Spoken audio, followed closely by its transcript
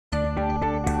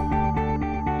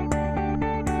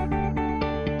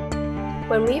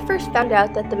When we first found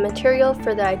out that the material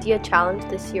for the idea challenge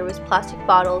this year was plastic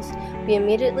bottles, we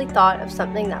immediately thought of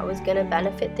something that was going to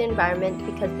benefit the environment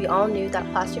because we all knew that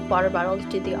plastic water bottles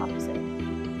do the opposite.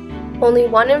 Only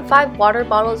 1 in 5 water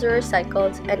bottles are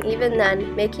recycled, and even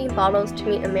then, making bottles to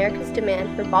meet America's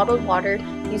demand for bottled water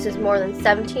uses more than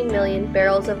 17 million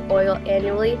barrels of oil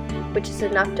annually, which is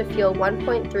enough to fuel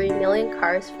 1.3 million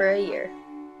cars for a year.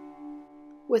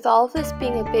 With all of this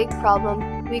being a big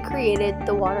problem, we created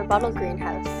the water bottle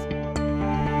greenhouse.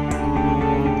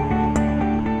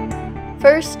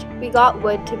 First, we got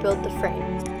wood to build the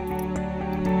frame.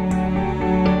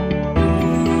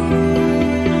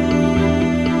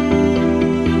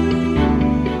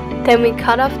 Then we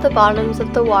cut off the bottoms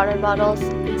of the water bottles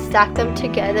and stacked them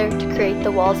together to create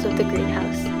the walls of the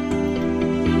greenhouse.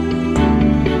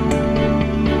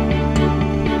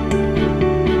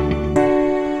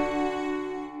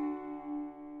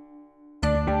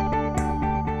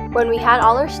 When we had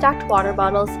all our stacked water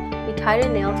bottles, we tied a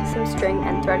nail to some string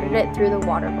and threaded it through the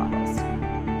water bottles.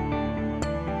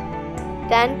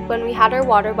 Then, when we had our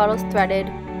water bottles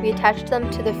threaded, we attached them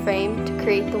to the frame to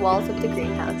create the walls of the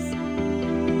greenhouse.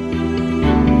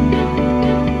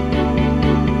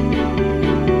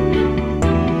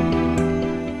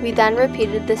 We then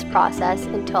repeated this process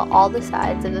until all the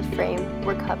sides of the frame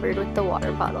were covered with the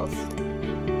water bottles.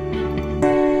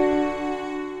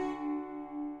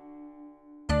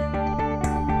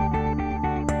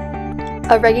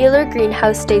 A regular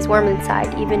greenhouse stays warm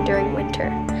inside even during winter.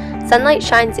 Sunlight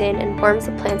shines in and warms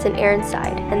the plants and air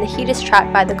inside, and the heat is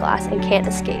trapped by the glass and can't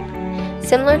escape.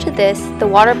 Similar to this, the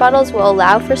water bottles will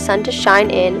allow for sun to shine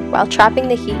in while trapping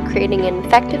the heat, creating an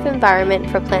effective environment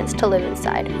for plants to live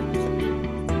inside.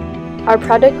 Our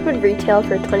product would retail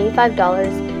for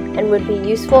 $25 and would be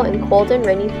useful in cold and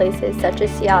rainy places such as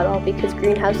Seattle because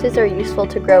greenhouses are useful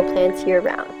to grow plants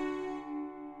year-round.